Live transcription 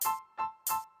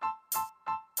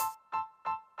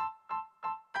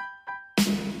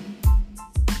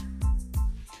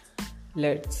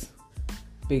let's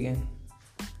begin.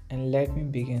 And let me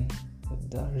begin with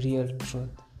the real truth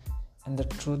and the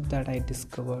truth that I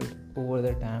discovered over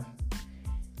the time.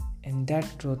 And that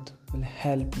truth will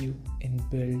help you in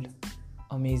build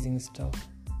amazing stuff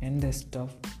and the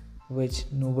stuff which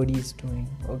nobody is doing,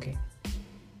 okay?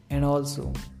 And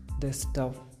also the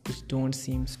stuff which don't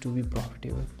seems to be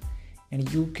profitable. And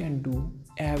you can do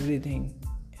everything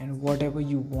and whatever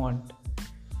you want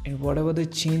and whatever the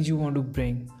change you want to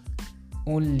bring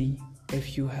only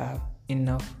if you have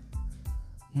enough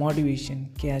motivation,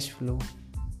 cash flow.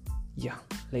 Yeah,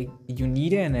 like you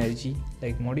need energy,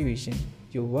 like motivation,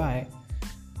 your why,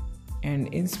 and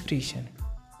inspiration.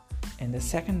 And the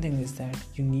second thing is that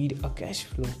you need a cash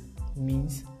flow.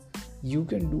 Means you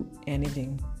can do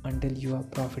anything until you are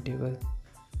profitable.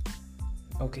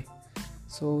 Okay,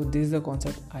 so this is the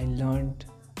concept I learned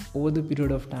over the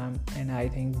period of time, and I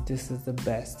think this is the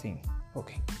best thing.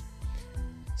 Okay,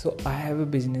 so I have a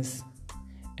business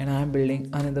and I am building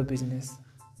another business,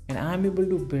 and I am able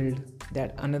to build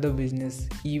that another business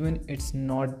even it's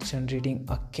not generating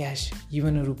a cash,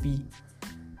 even a rupee,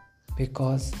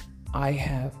 because I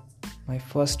have my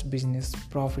first business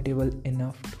profitable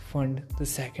enough to fund the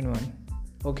second one.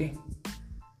 Okay,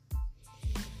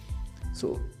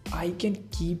 so I can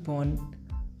keep on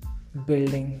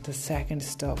building the second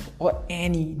stuff or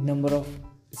any number of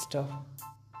stuff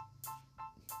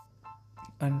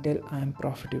until I am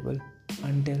profitable,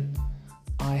 until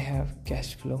I have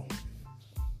cash flow.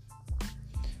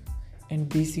 And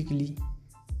basically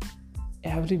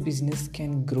every business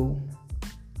can grow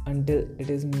until it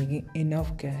is making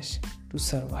enough cash to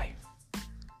survive,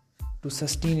 to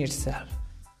sustain itself,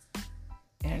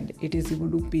 and it is able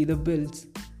to pay the bills.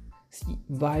 See,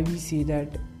 why we say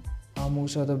that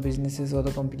most of the businesses or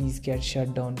the companies get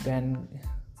shut down,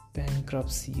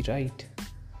 bankruptcy, right?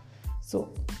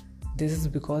 So this is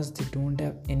because they don't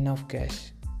have enough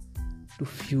cash to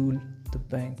fuel the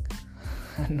bank.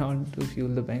 Not to fuel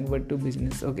the bank, but to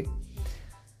business. Okay,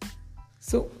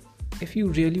 so if you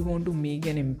really want to make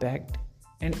an impact,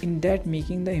 and in that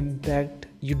making the impact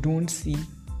you don't see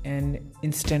an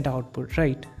instant output,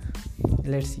 right?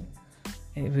 Let's see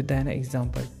with an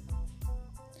example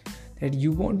that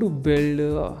you want to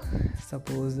build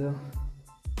suppose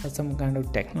some kind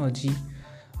of technology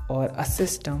or a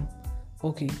system,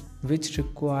 okay, which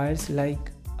requires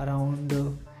like around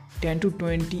 10 to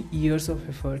 20 years of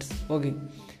efforts, okay,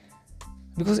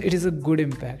 because it is a good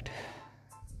impact.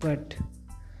 But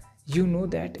you know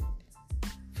that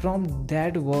from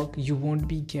that work you won't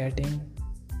be getting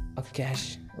a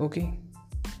cash, okay,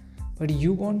 but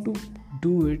you want to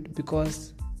do it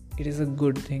because it is a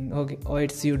good thing, okay, or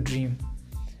it's your dream.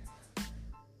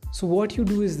 So what you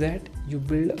do is that you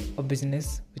build a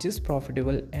business which is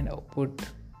profitable and put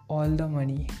all the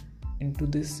money into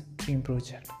this dream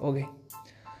project, okay,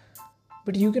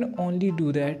 but you can only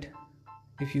do that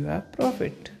if you have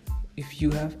profit, if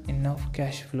you have enough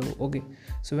cash flow, okay.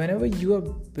 So whenever you are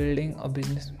building a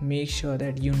business, make sure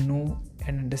that you know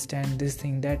and understand this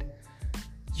thing, that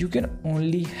you can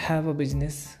only have a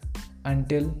business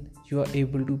until you are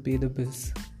able to pay the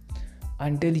bills,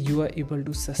 until you are able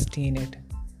to sustain it,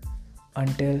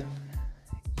 until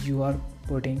you are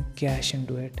putting cash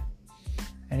into it.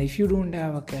 And if you don't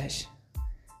have a cash,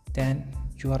 then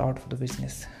you are out of the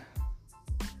business.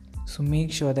 So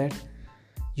make sure that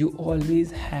you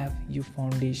always have your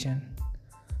foundation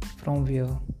from where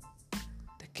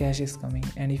the cash is coming.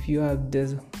 And if you have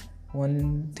this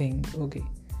one thing, okay,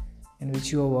 in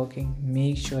which you are working,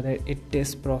 make sure that it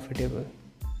is profitable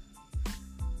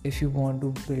if you want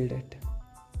to build it.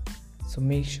 So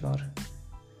make sure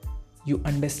you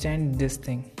understand this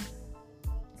thing,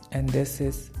 and this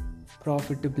is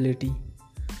profitability.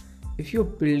 If you're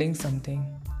building something,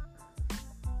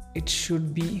 it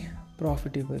should be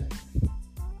profitable,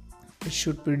 it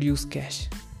should produce cash.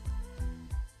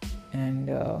 And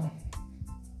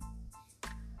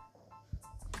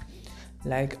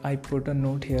like I put a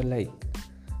note here, like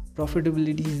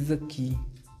profitability is the key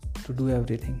to do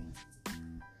everything.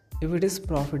 If it is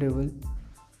profitable,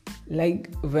 like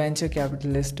venture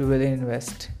capitalist will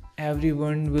invest,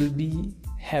 everyone will be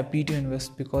happy to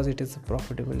invest because it is a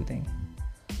profitable thing.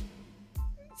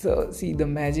 So see, the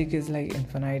magic is like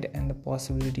infinite and the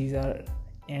possibilities are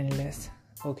endless,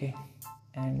 okay.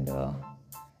 And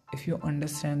if you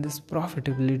understand this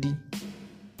profitability,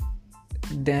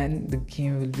 then the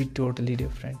game will be totally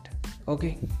different,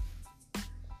 okay.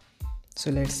 So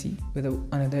let's see with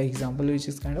another example, which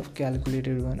is kind of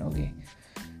calculated one, okay.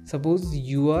 Suppose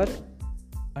you are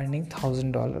earning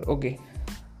 $1,000, okay,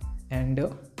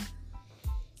 and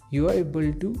you are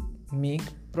able to make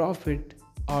profit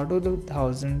out of the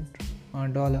 1,000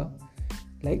 dollar,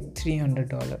 like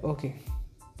 $300. Okay,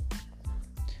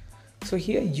 so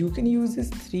here you can use this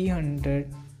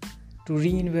 300 to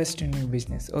reinvest in your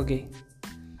business, okay,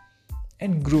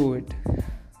 and grow it.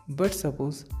 But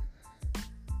suppose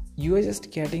you are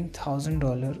just getting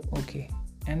 $1,000, okay,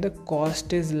 and the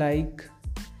cost is like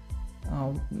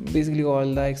basically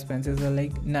all the expenses are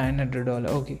like $900,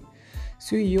 okay,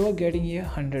 so you are getting here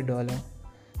 $100.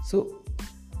 So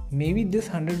maybe this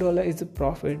 $100 is a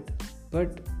profit,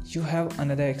 but you have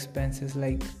another expenses,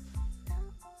 like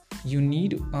you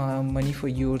need money for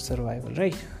your survival,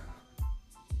 right?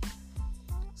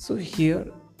 So here,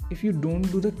 if you don't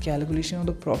do the calculation of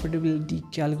the profitability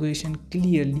calculation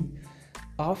clearly,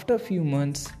 after a few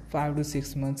months, 5 to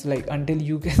 6 months, like until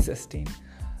you can sustain,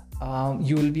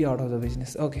 you will be out of the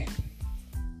business, okay.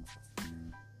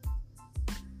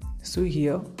 So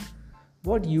here,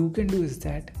 what you can do is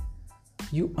that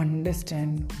you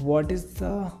understand what is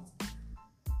the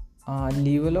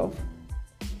level of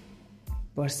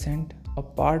percent, a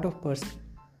part of percent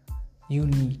you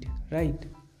need, right?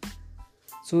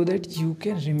 So that you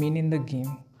can remain in the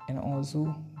game and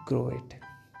also grow it.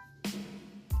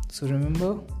 So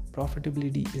remember,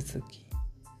 profitability is the key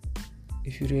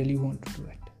if you really want to do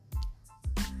it.